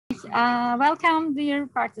Welcome, dear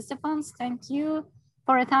participants. Thank you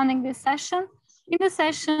for attending this session. In the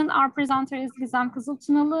session, our presenter is Gizem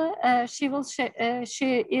Kızıltunalı.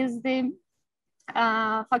 She is the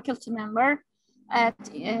faculty member at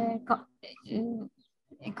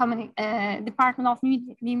Department of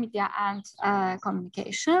Media and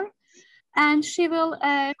Communication. And she will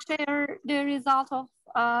share the result of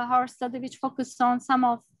her study, which focused on some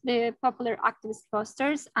of the popular activist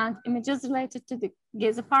posters and images related to the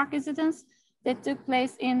Gezi Park incidents that took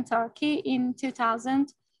place in Turkey in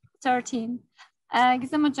 2013.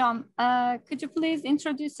 Gizem Hocam, could you please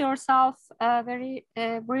introduce yourself very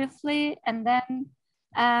briefly and then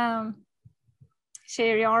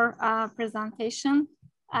share your presentation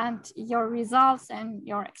and your results and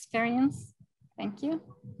your experience? Thank you.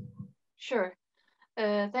 Sure.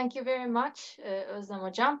 Thank you very much, Özlem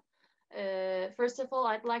Hocam. First of all,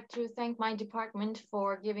 I'd like to thank my department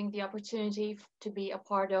for giving the opportunity to be a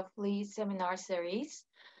part of the seminar series.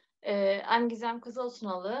 I'm Gizem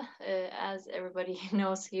Kızıltunalı, as everybody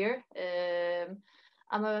knows here.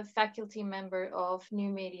 I'm a faculty member of New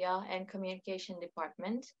Media and Communication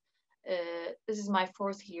Department. This is my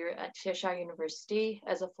fourth year at Yaşar Üniversitesi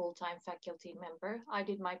as a full-time faculty member. I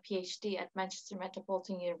did my PhD at Manchester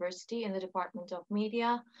Metropolitan University in the Department of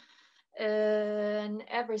Media. And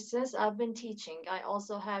ever since I've been teaching. I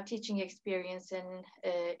also have teaching experience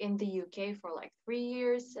in the UK for like 3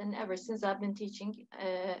 years. And ever since I've been teaching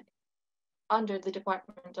under the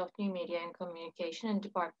Department of New Media and Communication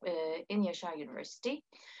in Yaşar Üniversitesi.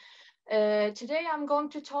 Today I'm going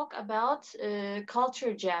to talk about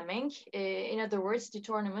culture jamming, in other words,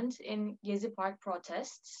 detournement in Gezi Park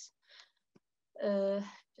protests.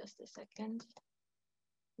 Just a second.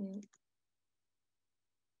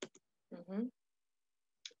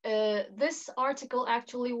 This article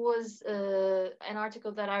actually was an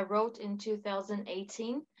article that I wrote in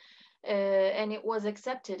 2018. And it was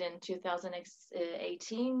accepted in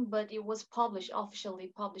 2018, but it was officially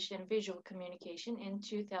published in Visual Communication in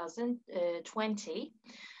 2020,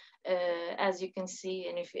 as you can see.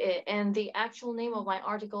 And the actual name of my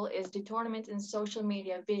article is Detournement in Social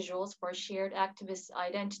Media Visuals for Shared Activist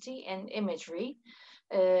Identity and Imagery.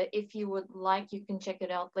 If you would like, you can check it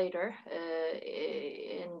out later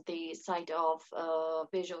in the site of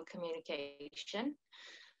Visual Communication.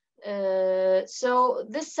 So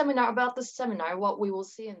this seminar, what we will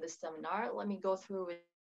see in this seminar, let me go through it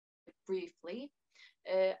briefly.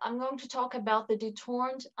 I'm going to talk about the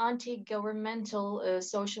detourned anti-governmental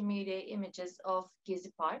social media images of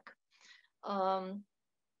Gezi Park.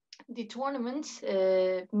 Detournement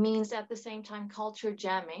means at the same time culture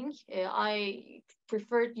jamming. I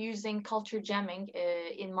preferred using culture jamming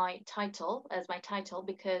in my title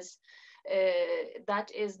because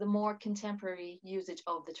that is the more contemporary usage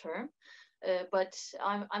of the term. But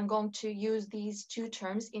I'm going to use these two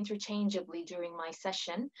terms interchangeably during my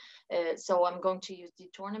session. So I'm going to use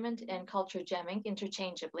detournement and culture jamming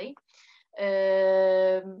interchangeably.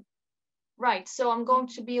 Right, so I'm going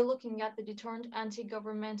to be looking at the detourned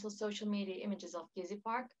anti-governmental social media images of Gezi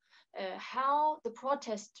Park, how the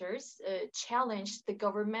protesters challenged the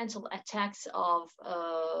governmental attacks of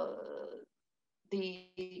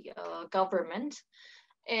the government,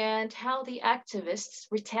 and how the activists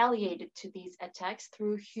retaliated to these attacks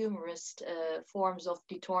through humorous forms of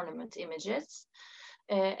detournement images.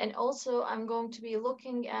 And also I'm going to be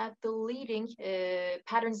looking at the leading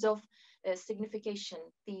patterns of signification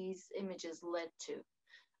these images led to.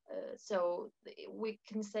 So we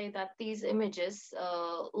can say that these images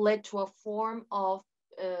led to a form of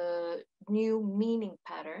new meaning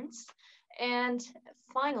patterns. And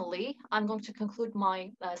finally, I'm going to conclude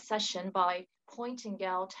my session by pointing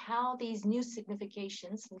out how these new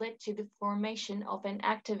significations led to the formation of an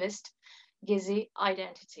activist Gezi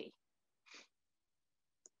identity.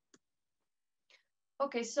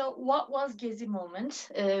 Okay, so what was Gezi movement?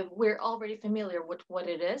 We're already familiar with what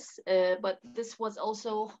it is, but this was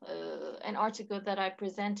also an article that I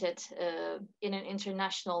presented in an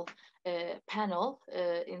international panel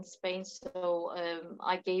in Spain. So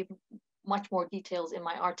I gave much more details in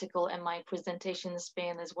my article and my presentation in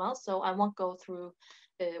Spain as well. So I won't go through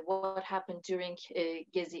what happened during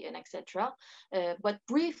Gezi and etc. But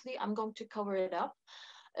briefly, I'm going to cover it up.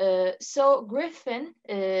 So Griffin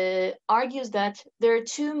argues that there are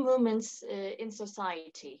two movements in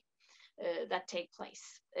society that take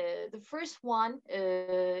place. The first one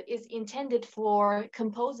is intended for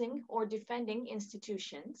composing or defending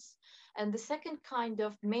institutions. And the second kind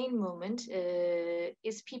of main movement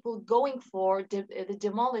is people going for the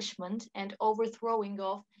demolishment and overthrowing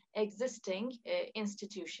of existing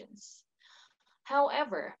institutions.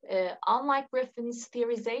 However, unlike Griffin's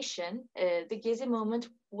theorization, the Gezi movement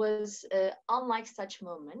was unlike such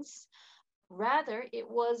movements. Rather, it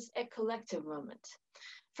was a collective movement.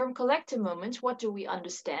 From collective movement, what do we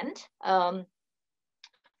understand?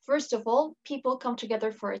 First of all, people come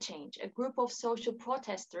together for a change. A group of social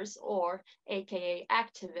protesters, or AKA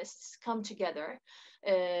activists, come together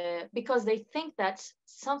because they think that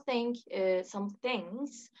some things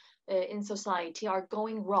in society are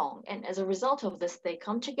going wrong. And as a result of this, they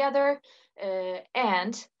come together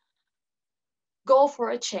and go for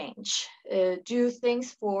a change, do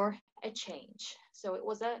things for a change. So it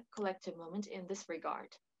was a collective movement in this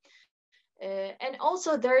regard. And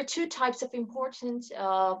also there are two types of important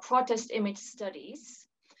protest image studies.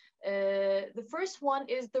 The first one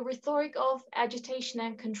is the rhetoric of agitation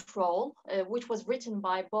and control, which was written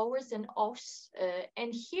by Bowers and Oss.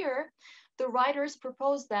 And here, the writers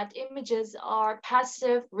propose that images are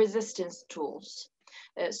passive resistance tools.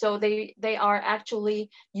 So they are actually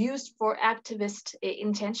used for activist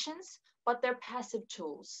intentions, but they're passive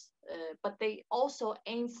tools. But they also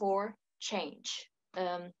aim for change.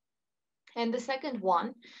 And the second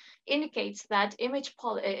one indicates that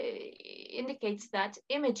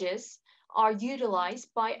images are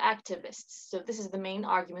utilized by activists. So this is the main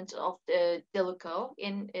argument of Deluco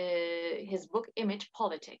in his book Image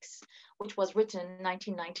Politics, which was written in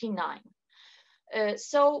 1999.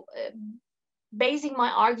 Basing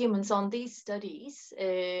my arguments on these studies,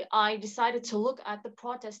 I decided to look at the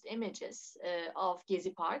protest images of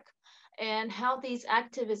Gezi Park and how these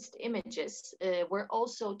activist images were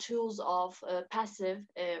also tools of passive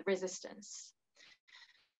resistance.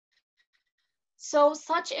 So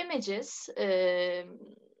such images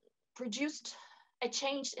produced a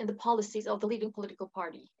change in the policies of the leading political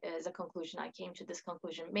party. As a conclusion, I came to this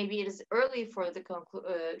conclusion. Maybe it is early for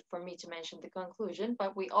me to mention the conclusion,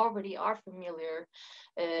 but we already are familiar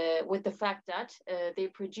with the fact that they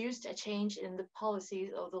produced a change in the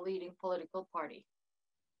policies of the leading political party.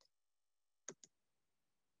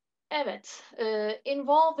 Evet,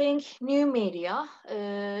 involving new media.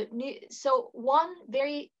 So one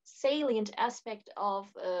very salient aspect of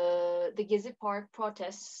the Gezi Park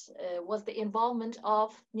protests was the involvement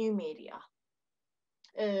of new media.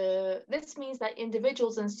 This means that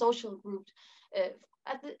individuals and social groups,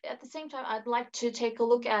 at the same time, I'd like to take a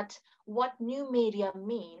look at what new media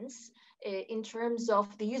means in terms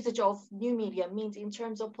of the usage of new media means in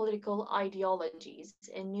terms of political ideologies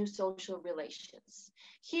and new social relations.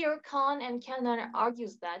 Here, Kahn and Kellner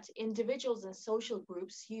argues that individuals and social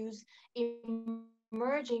groups use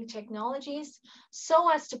emerging technologies so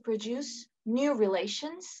as to produce new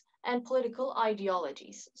relations and political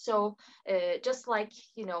ideologies. So just like,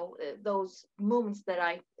 those movements that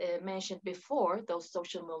I mentioned before, those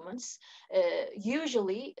social movements,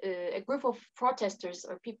 usually a group of protesters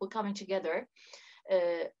or people coming together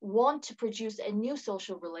want to produce a new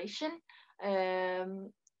social relation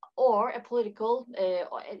or a political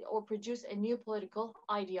or produce a new political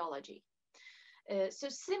ideology. So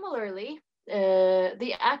similarly,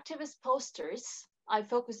 the activist posters I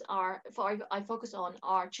focus on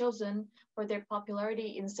are chosen for their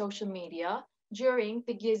popularity in social media during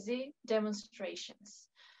the Gezi demonstrations.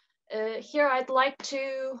 Here I'd like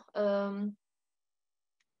to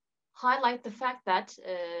highlight the fact that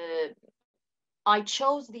I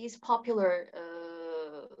chose these popular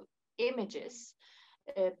images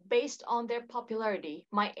based on their popularity.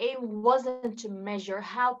 My aim wasn't to measure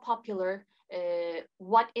how popular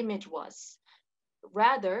what image was.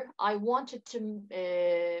 Rather, I wanted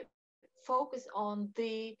to focus on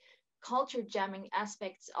the culture jamming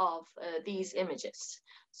aspects of these images.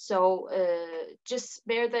 So just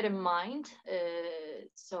bear that in mind.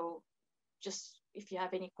 So just if you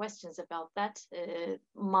have any questions about that,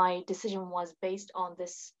 my decision was based on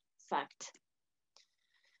this fact.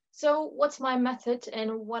 So what's my method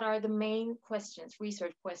and what are the main questions,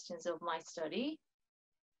 research questions of my study?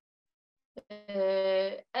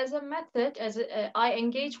 As a method, I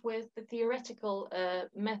engage with the theoretical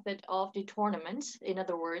method of detournement, in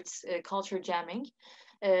other words, culture jamming,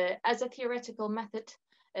 as a theoretical method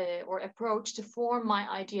or approach to form my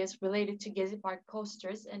ideas related to Gezi Park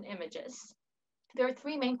posters and images. There are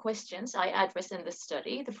three main questions I address in this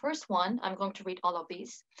study. The first one, I'm going to read all of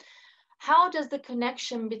these. How does the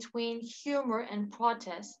connection between humor and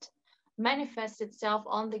protest manifest itself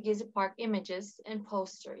on the Gezi Park images and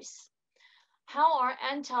posters? How are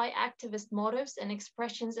anti-activist motives and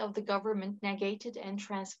expressions of the government negated and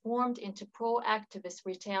transformed into pro-activist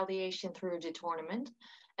retaliation through detournement?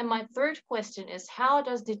 And my third question is, how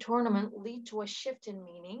does detournement lead to a shift in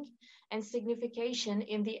meaning and signification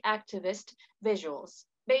in the activist visuals?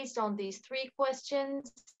 Based on these 3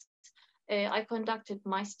 questions, I conducted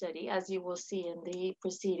my study, as you will see in the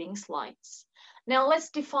preceding slides. Now let's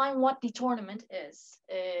define what detournement is.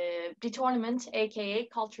 Detournement, aka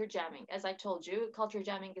culture jamming. As I told you, culture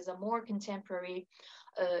jamming is a more contemporary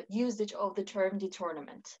usage of the term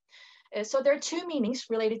detournement. So there are 2 meanings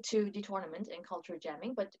related to detournement and culture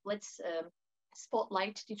jamming, but let's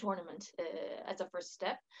spotlight detournement as a first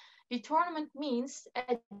step. Detournement means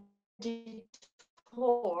a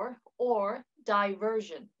detour or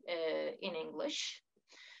diversion in English.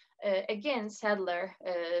 Again, Sadler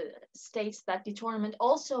states that detournement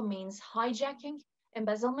also means hijacking,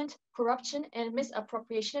 embezzlement, corruption, and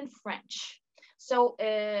misappropriation in French. So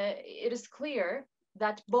it is clear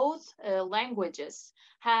that both languages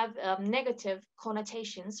have negative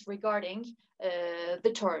connotations regarding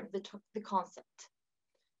the term, the concept.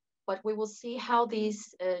 But we will see how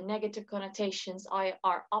these negative connotations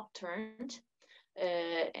are upturned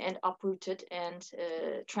and uprooted and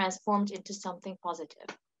transformed into something positive.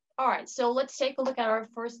 All right, so let's take a look at our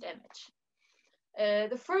first image.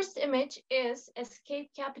 The first image is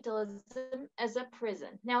escape capitalism as a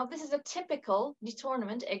prison. Now, this is a typical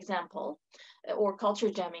detournement example or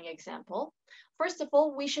culture jamming example. First of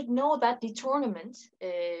all, we should know that detournement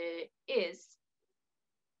is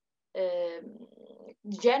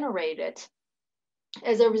generated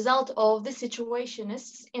as a result of the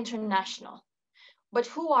Situationists International. But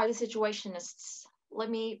who are the Situationists? Let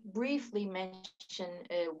me briefly mention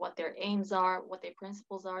what their aims are, what their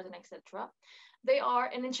principles are, and etc. They are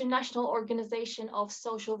an international organization of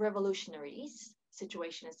social revolutionaries,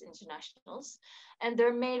 Situationist internationals, and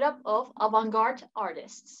they're made up of avant-garde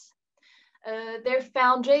artists. Their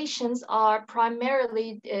foundations are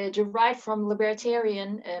primarily derived from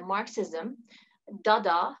libertarian Marxism,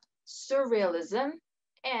 Dada, Surrealism,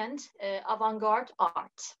 and avant-garde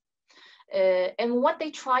art. And what they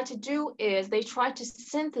try to do is they try to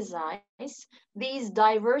synthesize these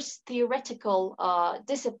diverse theoretical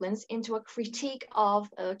disciplines into a critique of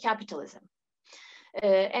capitalism.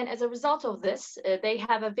 And as a result of this, they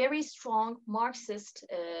have a very strong Marxist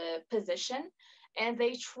position, and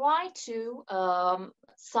they try to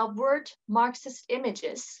subvert Marxist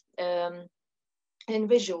images and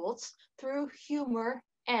visuals through humor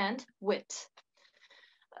and wit.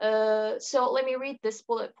 So let me read this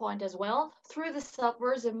bullet point as well. Through the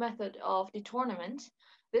subversive method of detournement,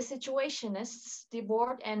 the Situationists,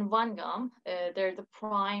 Debord and Van Gam, they're the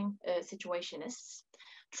prime Situationists,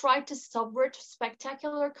 tried to subvert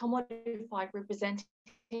spectacular commodified representations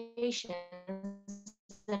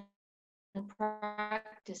and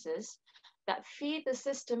practices that feed the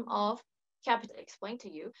system of capital. Explain to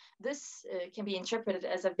you, this can be interpreted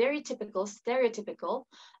as a very typical, stereotypical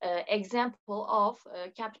example of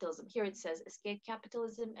capitalism. Here it says escape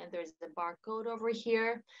capitalism, and there's the barcode over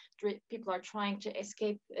here. People are trying to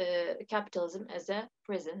escape capitalism as a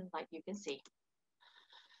prison, like you can see.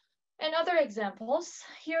 And other examples,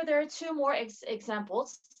 here there are 2 more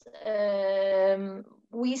examples.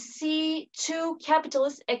 We see 2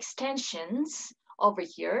 capitalist extensions over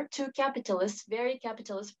here, 2 capitalist, very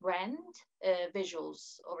capitalist brand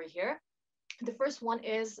visuals over here. The first one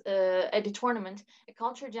is a detournement, a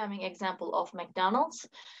culture jamming example of McDonald's.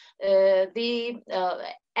 The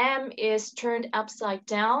M is turned upside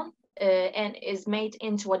down and is made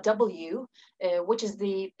into a W, which is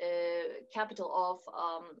the capital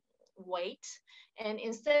of weight. And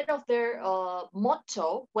instead of their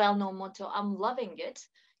motto, well-known motto, I'm loving it,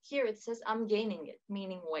 here it says I'm gaining it,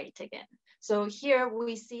 meaning weight again. So here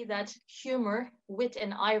we see that humor, wit,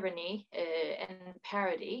 and irony and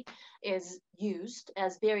parody is used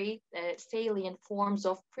as very salient forms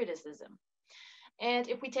of criticism. And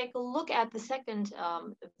if we take a look at the second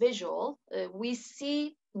visual, we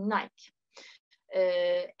see Nike.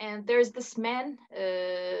 And there's this man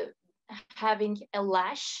having a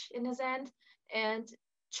lash in his hand, and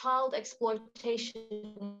child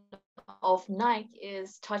exploitation of Nike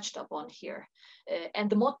is touched upon here. And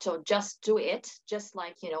the motto, just do it, just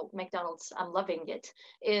like, you know, McDonald's, I'm loving it,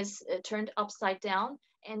 is turned upside down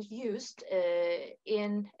and used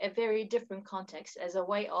in a very different context as a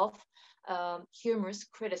way of humorous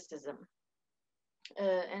criticism.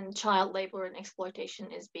 And child labor and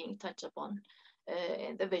exploitation is being touched upon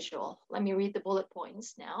in the visual. Let me read the bullet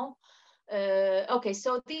points now. Okay,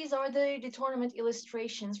 so these are the detournement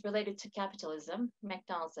illustrations related to capitalism,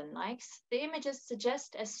 McDonald's and Nike's. The images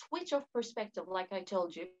suggest a switch of perspective, like I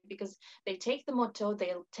told you, because they take the motto,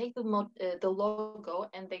 they'll take the logo,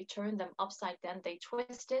 and they turn them upside down, they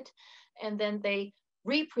twist it, and then they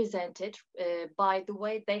represent it by the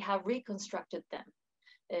way they have reconstructed them.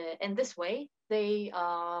 In this way, they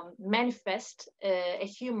manifest a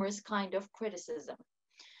humorous kind of criticism.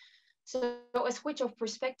 So a switch of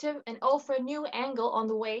perspective and offer a new angle on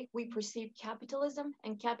the way we perceive capitalism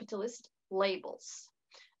and capitalist labels.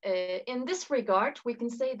 In this regard, we can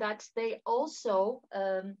say that they also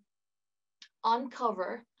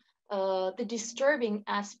uncover the disturbing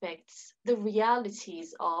aspects, the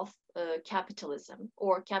realities of capitalism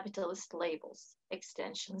or capitalist labels,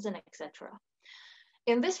 extensions, and etc.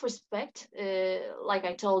 In this respect, like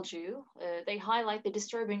I told you, they highlight the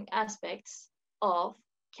disturbing aspects of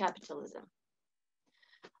capitalism.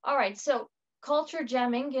 All right, so culture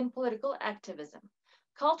jamming in political activism.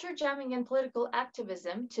 Culture jamming and political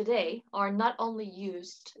activism today are not only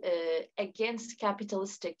used against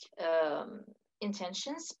capitalistic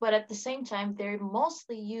intentions, but at the same time, they're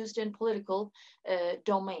mostly used in political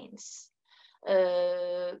domains.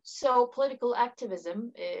 So political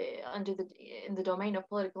activism, in the domain of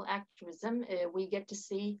political activism, we get to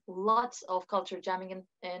see lots of culture jamming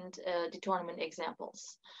and detournement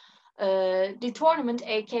examples. Detournement,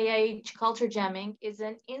 aka culture jamming, is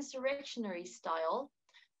an insurrectionary style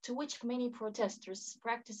to which many protesters'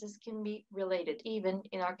 practices can be related, even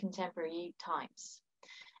in our contemporary times.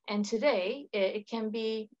 And today, it can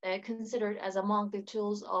be considered as among the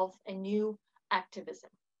tools of a new activism.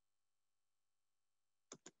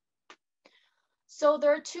 So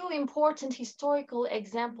there are two important historical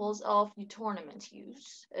examples of detournement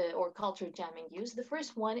use or culture jamming use. The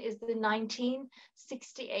first one is the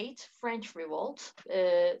 1968 French Revolt.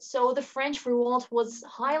 So the French Revolt was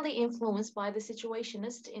highly influenced by the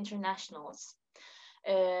Situationist Internationals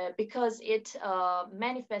because it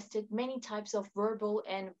manifested many types of verbal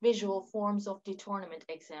and visual forms of detournement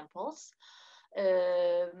examples.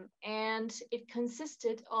 And it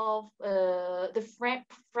consisted of the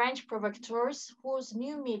French provocateurs whose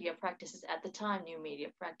new media practices at the time,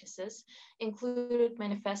 included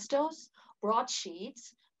manifestos,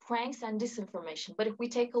 broadsheets, pranks, and disinformation. But if we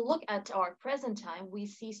take a look at our present time, we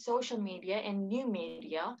see social media and new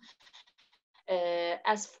media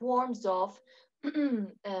as forms of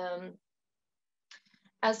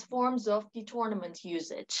detournement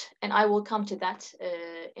usage. And I will come to that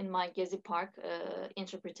in my Gezi Park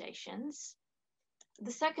interpretations.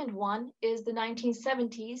 The second one is the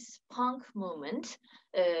 1970s punk movement,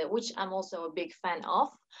 which I'm also a big fan of.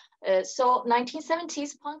 So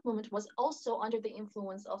 1970s punk movement was also under the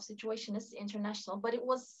influence of Situationist International, but it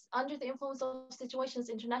was under the influence of Situationist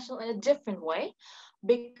International in a different way,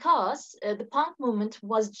 because the punk movement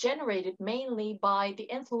was generated mainly by the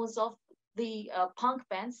influence of the punk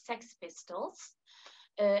band Sex Pistols,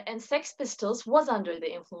 and Sex Pistols was under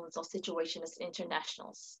the influence of Situationist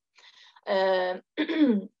Internationals. And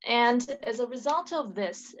as a result of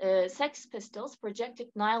this, Sex Pistols projected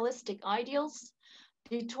nihilistic ideals,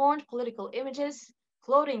 detourned political images,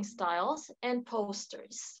 clothing styles, and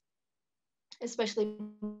posters. Especially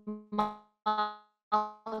Malcolm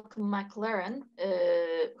McLaren,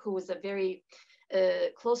 who was a very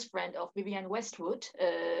close friend of Vivienne Westwood,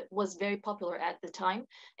 was very popular at the time.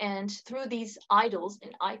 And through these idols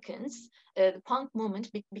and icons, the punk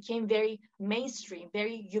movement became very mainstream,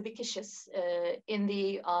 very ubiquitous in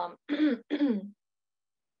the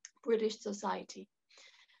British society.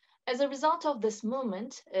 As a result of this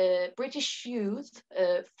movement, British youth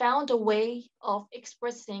found a way of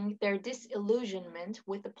expressing their disillusionment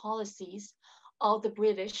with the policies of the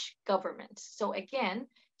British government. So again,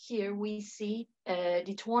 here we see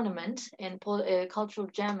detournement and cultural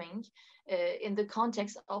jamming in the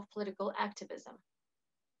context of political activism.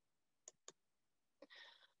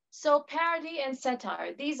 So parody and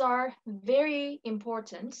satire, these are very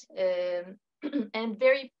important and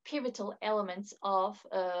very pivotal elements of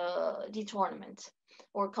detournement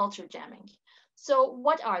or culture jamming. So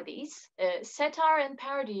what are these? Satire and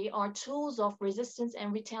parody are tools of resistance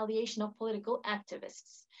and retaliation of political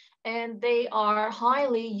activists. And they are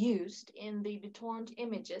highly used in the detourned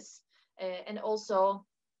images and also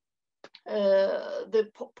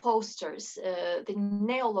the posters, the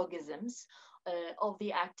neologisms of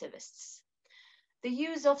the activists. The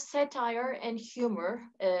use of satire and humor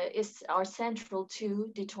are central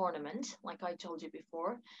to detournement, like I told you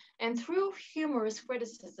before. And through humorous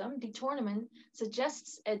criticism, detournement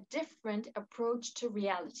suggests a different approach to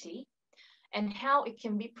reality and how it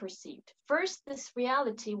can be perceived. First, this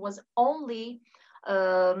reality was only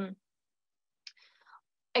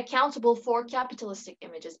accountable for capitalistic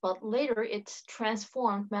images, but later it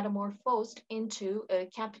transformed, metamorphosed into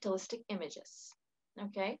capitalistic images,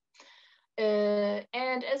 okay?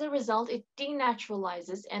 And as a result, it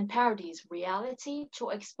denaturalizes and parodies reality to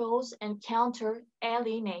expose and counter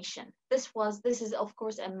alienation. This is of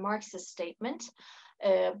course a Marxist statement,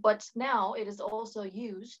 but now it is also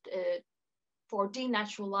used for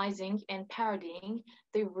denaturalizing and parodying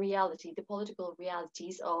the reality, the political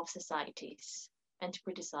realities of societies, and to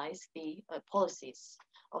criticize the policies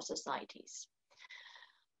of societies.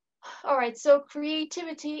 All right, so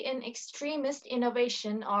creativity and extremist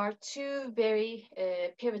innovation are two very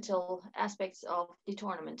pivotal aspects of the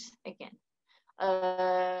tournament again.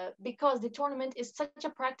 Because the tournament is such a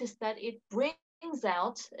practice that it brings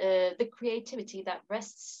out the creativity that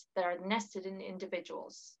are nested in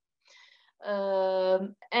individuals.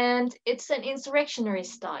 And it's an insurrectionary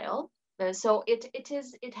style. So it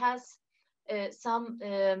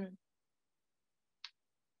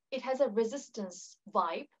has a resistance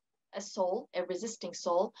vibe, a resisting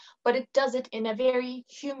soul, but it does it in a very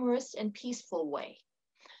humorous and peaceful way,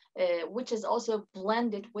 which is also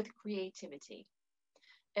blended with creativity.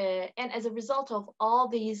 And as a result of all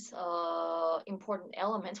these important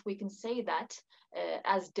elements, we can say that,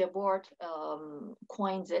 as Debord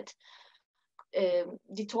coins it,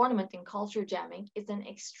 the tournament in culture jamming is an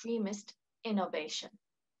extremist innovation,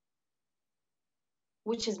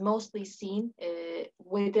 which is mostly seen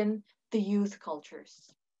within the youth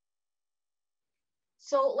cultures.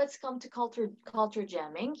 So let's come to culture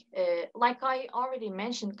jamming. Like I already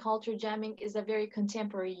mentioned, culture jamming is a very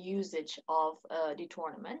contemporary usage of the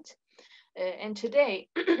tournament. And today,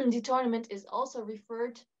 the tournament is also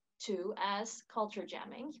referred to as culture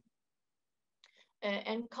jamming.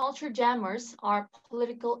 And culture jammers are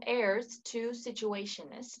political heirs to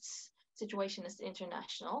Situationist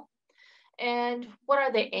International. And what are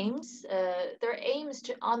their aims? Their aim is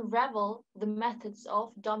to unravel the methods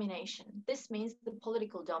of domination. This means the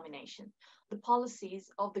political domination, the policies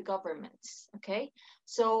of the governments, okay?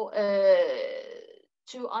 So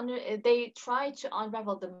they try to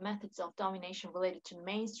unravel the methods of domination related to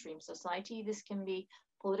mainstream society. This can be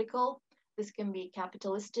political, this can be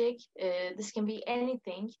capitalistic, this can be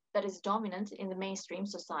anything that is dominant in the mainstream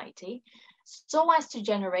society, so as to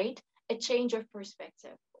generate a change of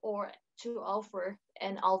perspective or to offer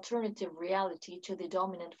an alternative reality to the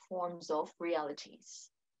dominant forms of realities.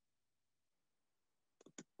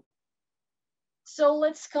 So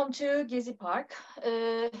let's come to Gezi Park.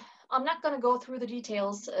 I'm not going to go through the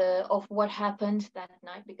details of what happened that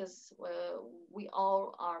night, because we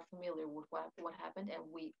all are familiar with what happened, and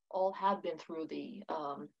we all have been through the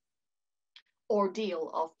ordeal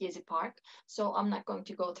of Gezi Park. So I'm not going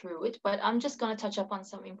to go through it, but I'm just going to touch up on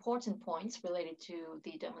some important points related to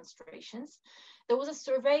the demonstrations. There was a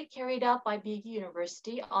survey carried out by Bilgi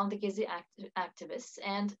University on the Gezi activists,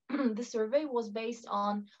 and the survey was based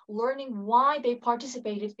on learning why they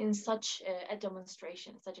participated in such a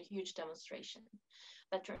demonstration, such a huge demonstration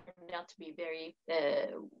that turned out to be very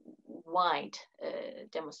wide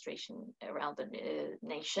demonstration around the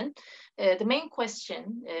nation. The main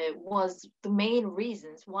question was the main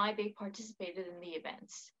reasons why they participated in the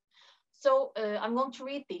events. So I'm going to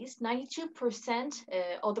read these. 92%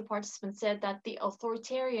 of the participants said that the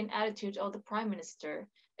authoritarian attitude of the prime minister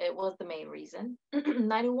was the main reason.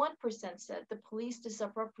 91% said the police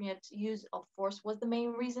disappropriate use of force was the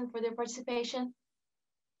main reason for their participation.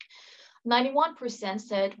 91%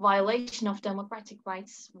 said violation of democratic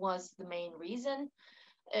rights was the main reason.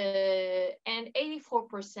 And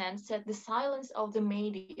 84% said the silence of the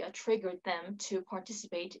media triggered them to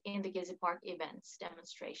participate in the Gezi Park events,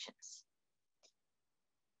 demonstrations.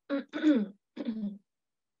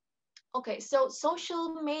 Okay, so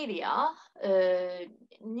social media,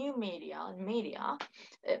 new media,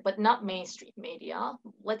 but not mainstream media,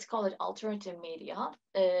 let's call it alternative media,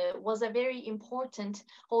 holds a very important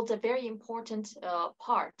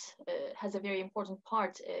part, has a very important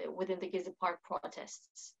part within the Gezi Park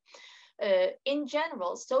protests. In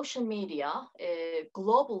general, social media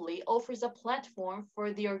globally offers a platform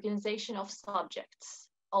for the organization of subjects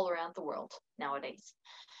all around the world nowadays.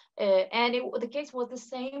 And the case was the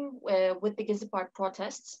same with the Gezi Park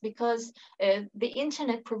protests, because the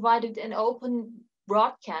internet provided an open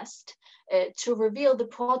broadcast to reveal the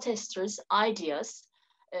protesters' ideas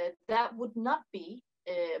that would not be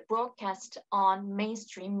broadcast on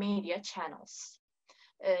mainstream media channels.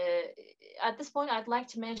 At this point, I'd like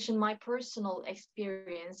to mention my personal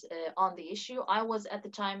experience on the issue. I was at the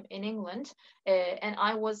time in England, and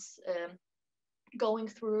I was going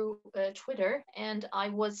through Twitter, and I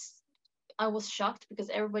was shocked because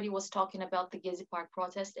everybody was talking about the Gezi Park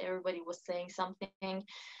protest. Everybody was saying something.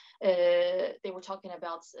 They were talking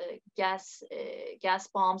about gas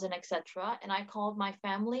bombs and etc. And I called my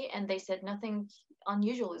family, and they said nothing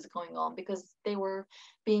unusual is going on, because they were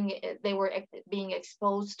being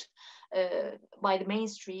exposed by the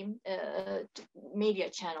mainstream media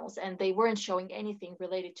channels, and they weren't showing anything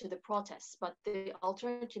related to the protests. But the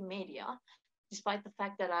alternative media, despite the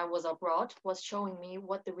fact that I was abroad, was showing me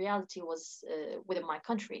what the reality was within my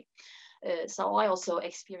country. So I also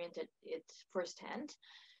experienced it firsthand.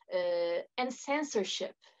 And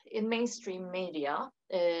censorship in mainstream media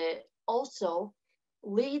also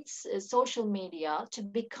leads social media to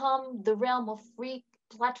become the realm of free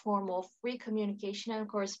platform of free communication and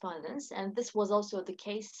correspondence. And this was also the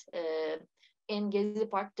case in Gezi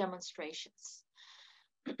Park demonstrations.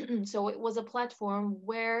 So it was a platform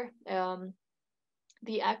where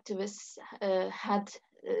the activists had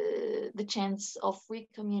the chance of free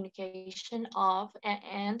communication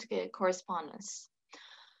and correspondence.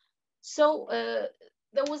 So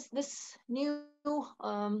there was this new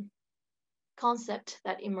concept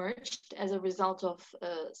that emerged as a result of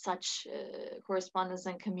such correspondence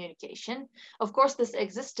and communication. Of course, this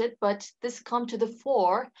existed, but this come to the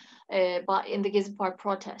fore in the Gezi Park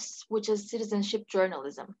protests, which is citizenship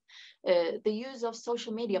journalism. The use of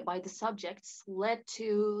social media by the subjects led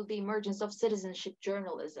to the emergence of citizenship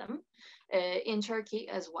journalism in Turkey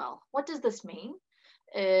as well. What does this mean?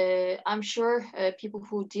 I'm sure people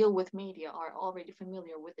who deal with media are already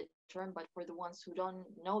familiar with the term, but for the ones who don't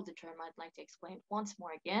know the term, I'd like to explain it once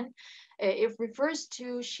more again. It refers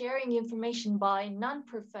to sharing information by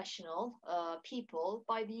non-professional people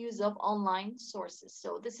by the use of online sources.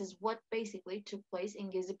 So this is what basically took place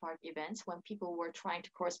in Gezi Park events, when people were trying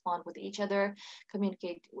to correspond with each other,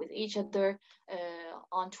 communicate with each other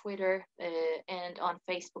on Twitter and on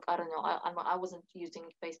Facebook. I don't know, I wasn't using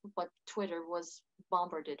Facebook, but Twitter was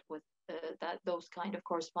bombarded with those kind of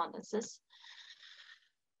correspondences.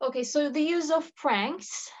 Okay, so the use of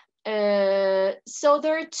pranks. So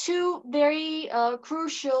there are two very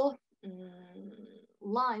crucial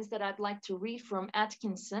lines that I'd like to read from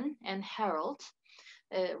Atkinson and Harold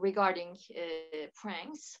regarding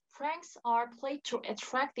pranks. Pranks are played to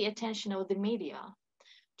attract the attention of the media,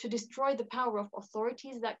 to destroy the power of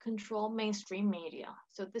authorities that control mainstream media.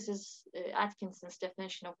 So this is Atkinson's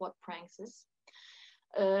definition of what pranks is.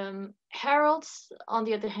 Harold, on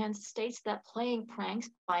the other hand, states that playing pranks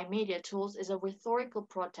by media tools is a rhetorical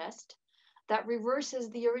protest that reverses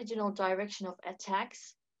the original direction of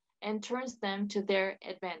attacks and turns them to their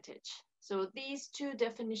advantage. So these two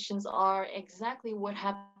definitions are exactly what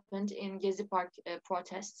happened in Gezi Park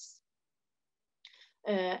protests.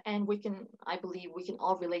 And I believe we can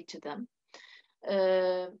all relate to them.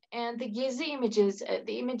 And the Gezi images,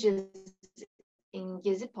 the images in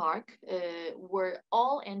Gezi Park were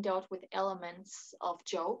all endowed with elements of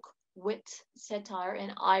joke, wit, satire,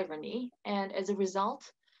 and irony. And as a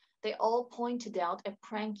result, they all pointed out a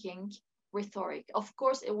pranking rhetoric. Of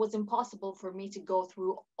course, it was impossible for me to go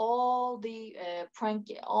through all the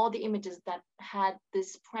images that had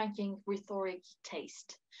this pranking rhetoric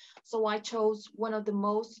taste. So I chose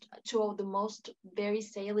two of the most very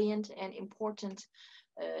salient and important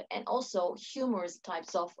and also humorous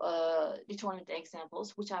types of determinant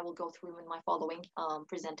examples, which I will go through in my following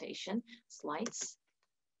presentation slides.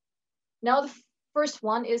 Now, the first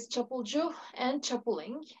one is çapulcu and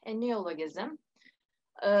çapuling, a neologism.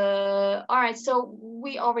 All right, so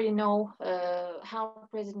we already know how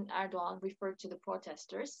President Erdogan referred to the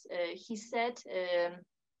protesters. He said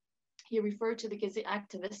he referred to the Gezi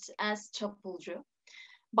activists as çapulcu.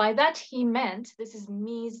 By that he meant, this is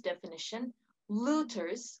me's definition,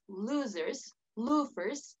 looters, losers,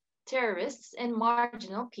 loafers, terrorists, and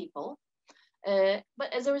marginal people.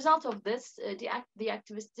 But as a result of this, the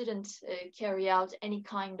activists didn't carry out any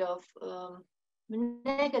kind of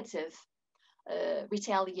negative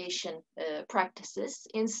retaliation practices.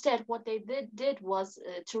 Instead, what they did was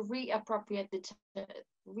to reappropriate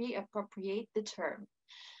the term.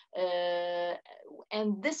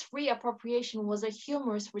 And this reappropriation was a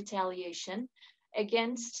humorous retaliation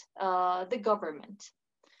against the government.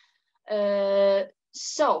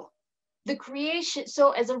 So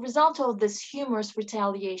as a result of this humorous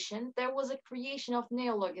retaliation, there was a creation of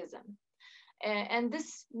neologism. And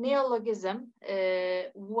this neologism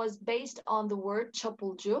was based on the word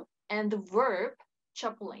çapulcu and the verb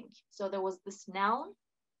çapuling. So there was this noun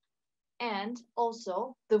and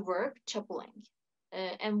also the verb çapuling.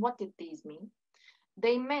 And what did these mean?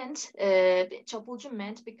 They meant, çapulcu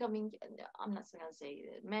meant becoming,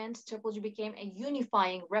 çapulcu became a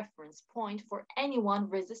unifying reference point for anyone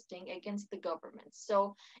resisting against the government.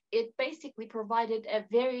 So it basically provided a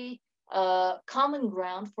very common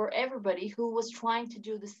ground for everybody who was trying to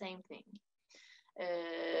do the same thing.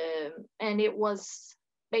 And it was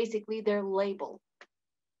basically their label.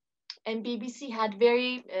 And BBC had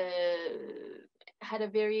a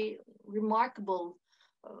very remarkable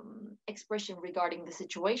expression regarding the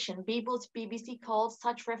situation. BBC called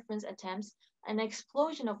such reference attempts an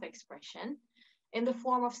explosion of expression in the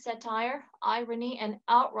form of satire, irony, and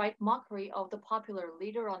outright mockery of the popular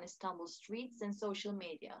leader on Istanbul streets and social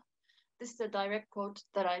media. This is a direct quote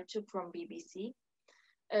that I took from BBC.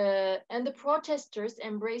 And the protesters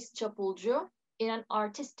embraced çapulcu in an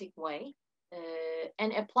artistic way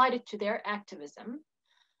and applied it to their activism.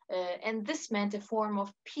 And this meant a form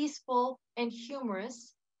of peaceful and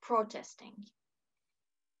humorous protesting.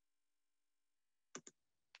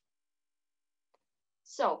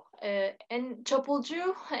 So, and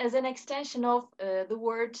çapulcu, as an extension of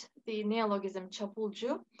the neologism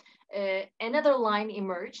çapulcu, another line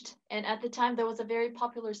emerged. And at the time, there was a very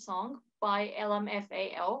popular song by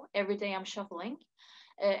LMFAO, Every Day I'm Shuffling.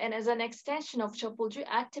 And as an extension of çapulcu,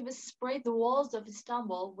 activists sprayed the walls of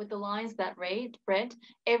Istanbul with the lines that read,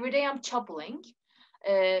 Every Day I'm Shuffling.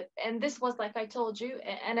 And this was, like I told you,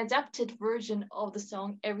 an adapted version of the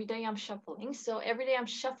song Every Day I'm Shuffling. So every day I'm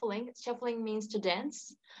shuffling. Shuffling means to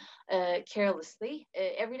dance carelessly.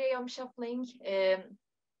 Every day I'm shuffling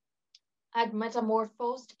had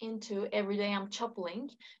metamorphosed into Every Day I'm Shuffling,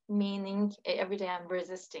 meaning every day I'm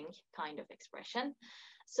resisting kind of expression.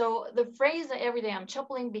 So the phrase Every Day I'm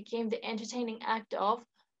Shuffling became the entertaining act of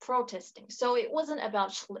protesting. So it wasn't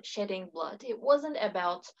about shedding blood. It wasn't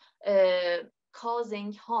about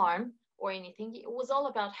causing harm or anything. It was all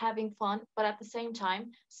about having fun, but at the same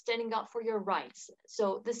time standing up for your rights.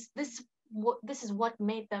 So this is what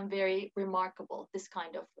made them very remarkable. This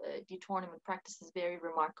kind of detournament practice is very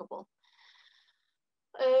remarkable.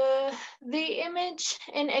 The image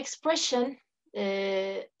and expression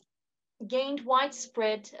gained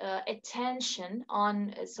widespread attention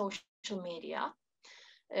on social media.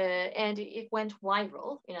 And it went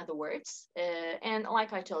viral, in other words. And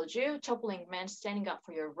like I told you, shuffling meant standing up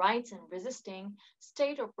for your rights and resisting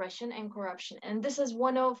state oppression and corruption. And this is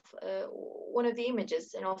one of the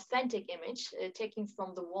images, an authentic image taken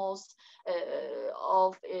from the walls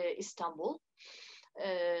of Istanbul.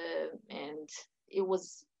 And it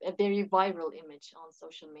was a very viral image on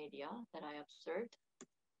social media that I observed.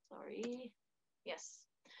 Sorry. Yes.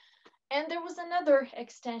 And there was another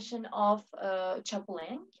extension of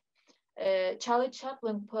Chaplin, Charlie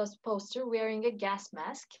Chaplin poster wearing a gas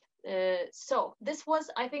mask. So this was,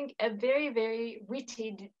 I think, a very, very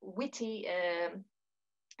witty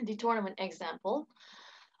detournament example.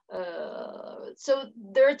 So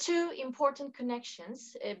there are two important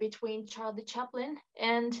connections between Charlie Chaplin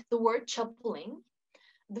and the word chappelling.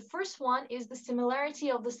 The first one is the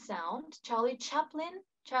similarity of the sound. Charlie Chaplin,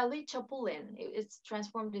 it's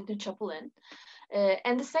transformed into Chaplin.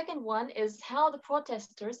 And the second one is how the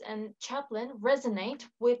protesters and Chaplin resonate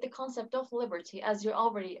with the concept of liberty, as you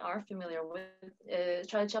already are familiar with.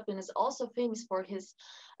 Charlie Chaplin is also famous for his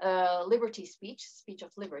liberty speech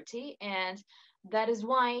of liberty, and that is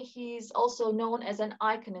why he's also known as an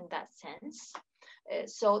icon in that sense.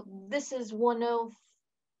 So this is one of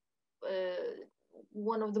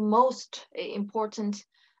the most important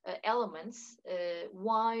elements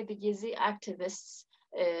why the Gezi activists,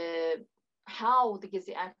 how the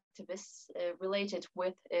Gezi activists related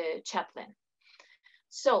with Chaplin.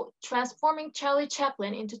 So transforming Charlie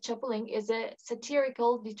Chaplin into Chaplin is a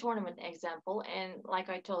satirical detournament example, and like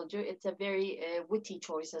I told you, it's a very witty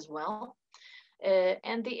choice as well.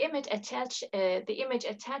 And the image attaches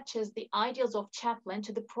the ideals of Chaplin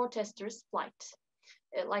to the protesters' plight.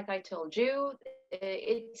 Like I told you,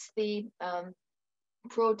 it's the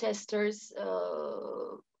protesters'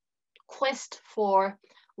 quest for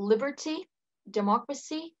liberty,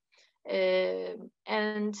 democracy,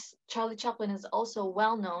 and Charlie Chaplin is also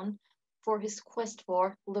well known for his quest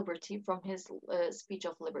for liberty from his speech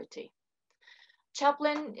of liberty.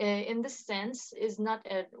 Chaplin, in this sense,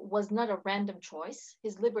 was not a random choice.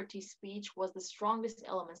 His liberty speech was the strongest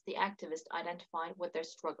elements the activists identified with their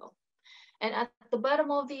struggle. And at the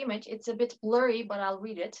bottom of the image, it's a bit blurry, but I'll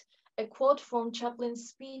read it. A quote from Chaplin's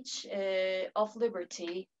speech of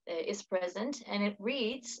liberty is present, and it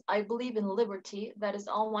reads, "I believe in liberty, that is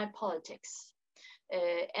all my politics."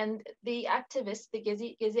 And the activists, the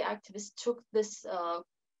Gezi activists took this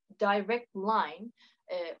direct line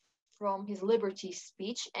from his liberty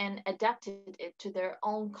speech and adapted it to their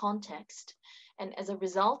own context. And as a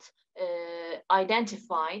result,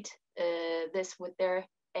 identified this with their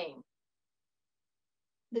aim.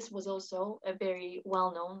 This was also a very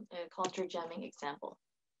well-known culture jamming example.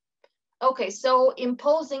 Okay, so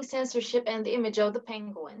imposing censorship and the image of the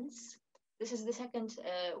penguins. This is the second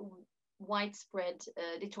widespread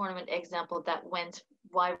detournament example that went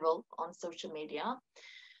viral on social media.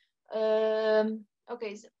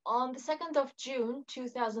 Okay, so on the 2nd of June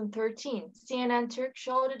 2013, CNN Turk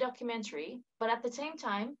showed a documentary, but at the same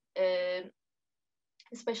time,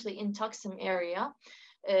 especially in Taksim area,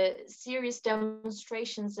 serious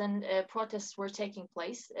demonstrations and protests were taking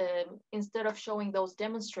place. Instead of showing those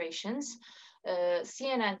demonstrations,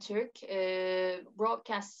 CNN Turk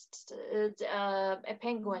broadcast a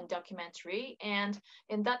penguin documentary, and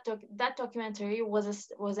in that documentary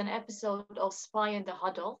was an episode of Spy in the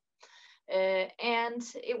Huddle. And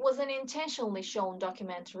it was an intentionally shown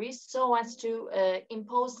documentary so as to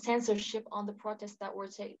impose censorship on the protests that were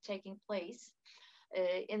taking place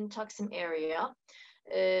in Taksim area.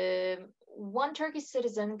 One Turkish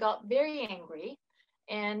citizen got very angry,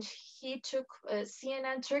 and he took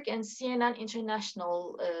CNN Turk and CNN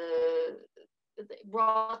International,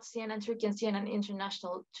 brought CNN Turk and CNN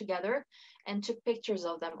International together and took pictures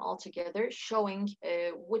of them all together, showing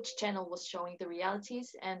which channel was showing the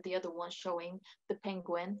realities and the other one showing the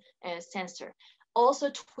penguin censor. Also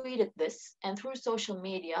tweeted this, and through social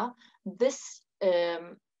media, this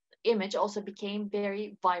image also became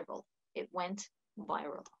very viral. It went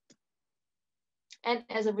viral. And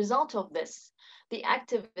as a result of this, the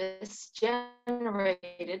activists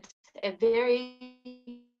generated a very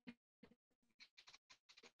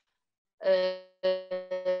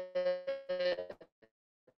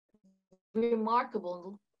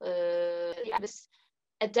remarkable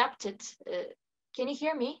adapted. Can you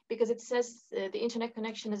hear me? Because it says the internet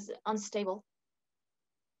connection is unstable.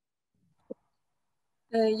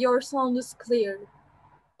 Your sound is clear.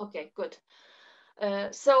 Okay, good.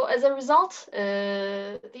 So as a result,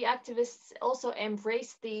 the activists also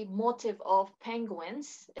embraced the motive of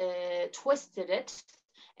penguins, twisted it,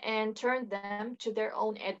 and turned them to their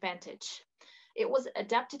own advantage. It was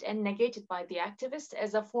adapted and negated by the activists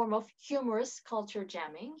as a form of humorous culture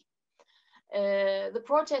jamming. The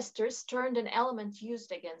protesters turned an element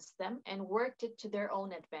used against them and worked it to their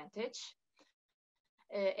own advantage.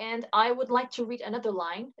 And I would like to read another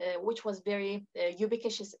line, which was very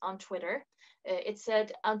ubiquitous on Twitter. It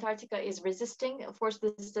said, Antarctica is resisting. Of course,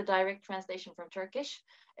 this is the direct translation from Turkish.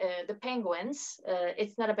 The penguins,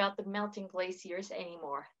 it's not about the melting glaciers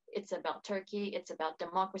anymore. It's about Turkey, it's about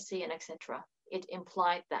democracy, and etc. It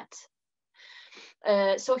implied that.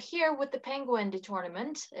 So here with the penguin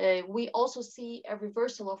detournament, we also see a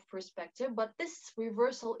reversal of perspective, but this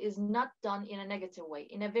reversal is not done in a negative way,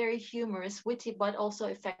 in a very humorous, witty, but also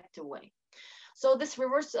effective way. So this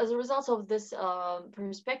reverse, as a result of this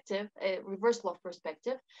perspective, reversal of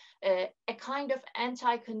perspective, a kind of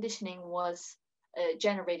anti-conditioning was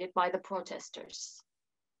generated by the protesters.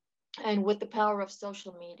 And with the power of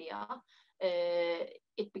social media,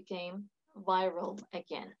 it became viral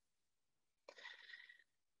again.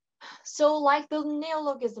 So like the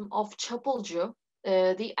neologism of çapulcu,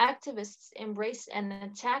 the activists embraced an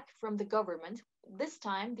attack from the government. This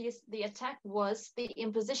time, the attack was the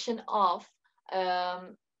imposition of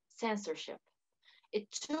censorship. It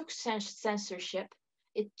took censorship,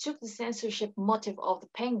 it took the censorship motive of the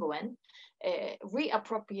penguin,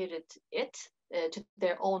 reappropriated it to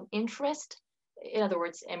their own interest, in other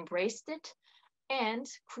words, embraced it, and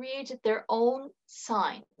created their own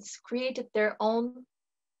signs, created their own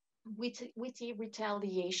witty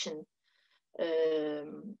retaliation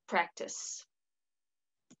practice.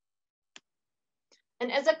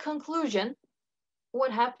 And as a conclusion,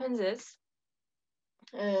 what happens is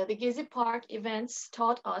the Gezi Park events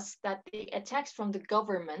taught us that the attacks from the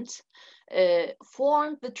government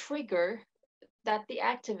formed the trigger that the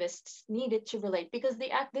activists needed to relate, because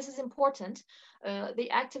this is important, the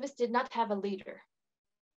activists did not have a leader,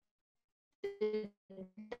 did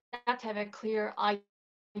not have a clear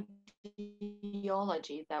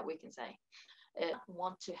ideology that we can say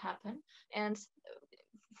want to happen. And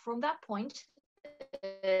from that point,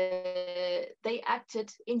 they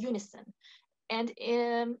acted in unison. And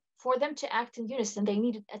for them to act in unison, they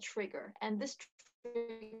needed a trigger. And this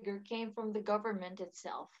trigger came from the government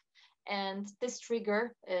itself. And this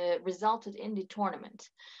trigger resulted in the tournament.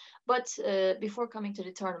 But before coming to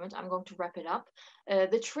the tournament, I'm going to wrap it up.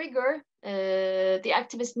 The trigger the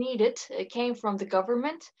activists needed came from the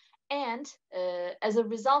government. And as a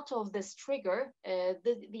result of this trigger,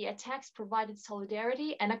 the attacks provided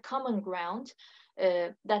solidarity and a common ground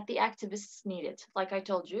that the activists needed. Like I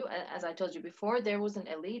told you, as I told you before, there wasn't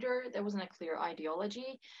a leader, there wasn't a clear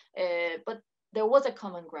ideology, but there was a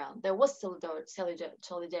common ground, there was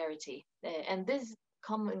solidarity. And this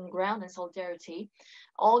common ground and solidarity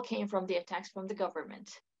all came from the attacks from the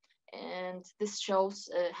government. And this shows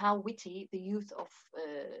how witty the youth of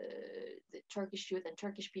the Turkish youth and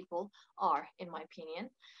Turkish people are, in my opinion.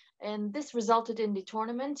 And this resulted in the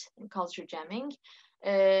tournament and culture jamming.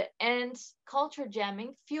 And culture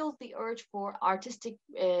jamming fueled the urge for artistic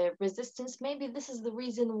resistance. Maybe this is the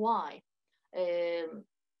reason why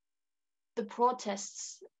the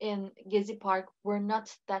protests in Gezi Park were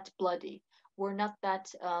not that bloody, were not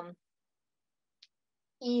that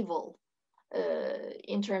evil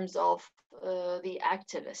in terms of the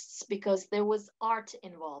activists, because there was art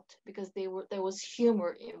involved, because there was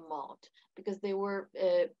humor involved, because there were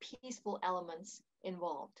peaceful elements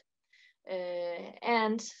involved.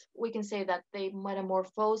 And we can say that they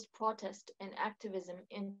metamorphosed protest and activism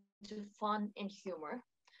into fun and humor.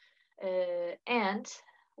 And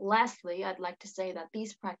lastly, I'd like to say that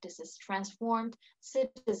these practices transformed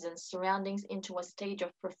citizens' surroundings into a stage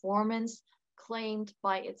of performance claimed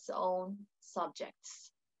by its own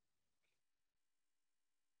subjects.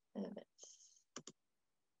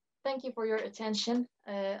 Thank you for your attention.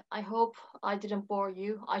 I hope I didn't bore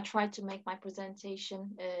you. I tried to make my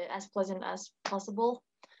presentation as pleasant as possible.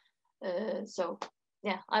 So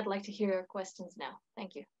yeah, I'd like to hear your questions now.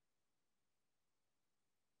 Thank you.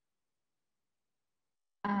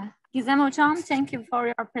 Gizem Hocam, thank you for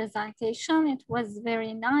your presentation. It was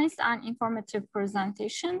very nice and informative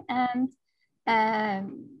presentation, and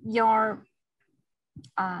your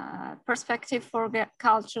perspective for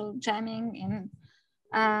cultural jamming in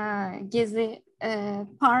Gezi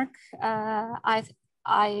Park,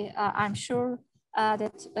 I'm sure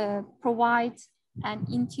that provides an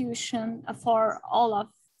intuition for all of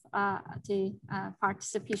the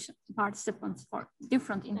participants for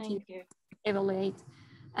different intuitions to evaluate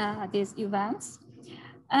these events.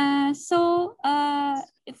 So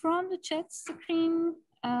from the chat screen,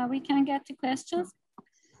 we can get to questions.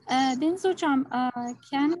 Deniz Hocam,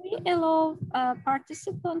 can we allow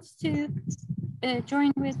participants to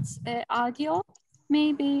join with audio?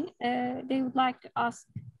 Maybe they would like to ask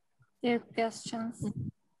their questions.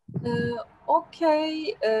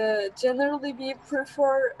 Okay, generally we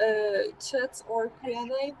prefer chat or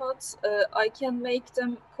Q&A, but I can make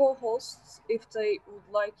them co-hosts if they would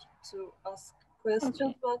like to ask questions,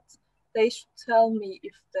 okay. But they should tell me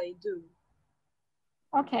if they do.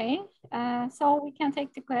 Okay, so we can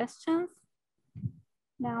take the questions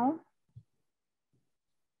now.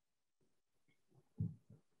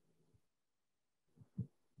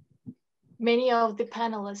 Many of the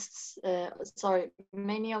panelists,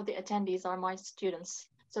 many of the attendees are my students,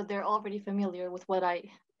 so they're already familiar with what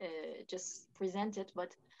I just presented,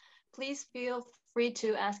 but please feel free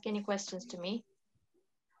to ask any questions to me.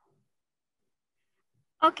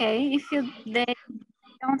 Okay, if they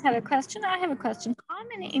don't have a question, I have a question. How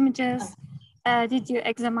many images did you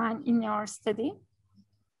examine in your study?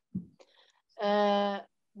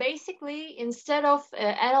 Basically, instead of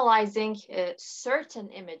analyzing certain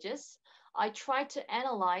images, I tried to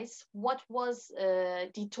analyze what was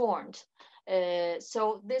dethroned.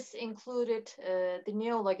 So this included the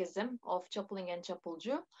neologism of Çapulin and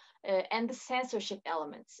Çapulcu and the censorship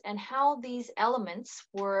elements, and how these elements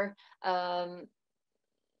were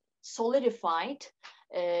solidified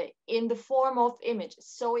in the form of images.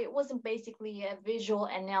 So it wasn't basically a visual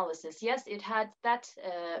analysis. Yes, it had that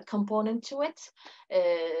component to it,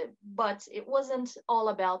 but it wasn't all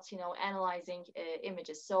about, analyzing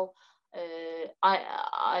images. So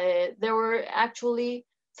there were actually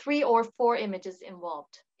 3 or 4 images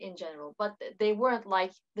involved in general, but they weren't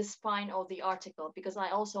like the spine of the article, because I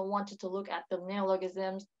also wanted to look at the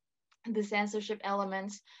neologisms, the censorship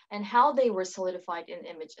elements, and how they were solidified in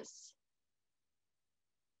images.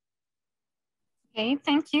 Okay,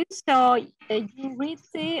 thank you. So you read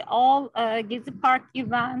the all Gezi Park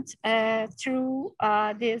event through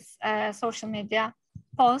these social media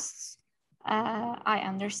posts. I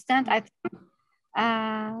understand.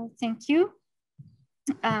 Thank you.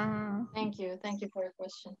 Thank you for your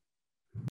question.